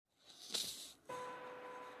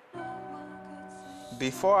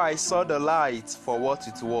Before I saw the light for what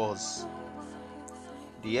it was,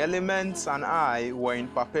 the elements and I were in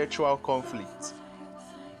perpetual conflict,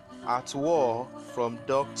 at war from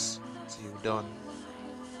dusk till dawn.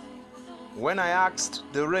 When I asked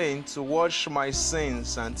the rain to wash my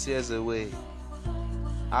sins and tears away,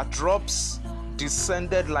 her drops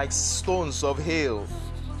descended like stones of hail,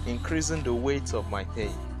 increasing the weight of my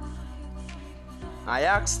pain. I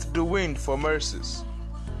asked the wind for mercies,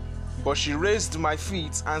 but she raised my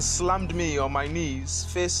feet and slammed me on my knees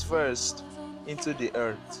face first into the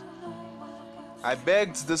earth. I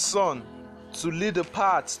begged the sun to lead a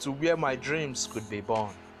path to where my dreams could be born,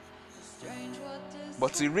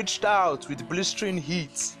 but he reached out with blistering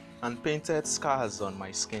heat and painted scars on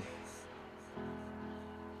my skin.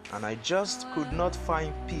 And I just could not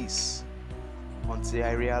find peace until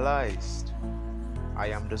I realized I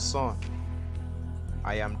am the sun,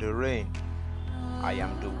 I am the rain, I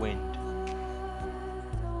am the wind.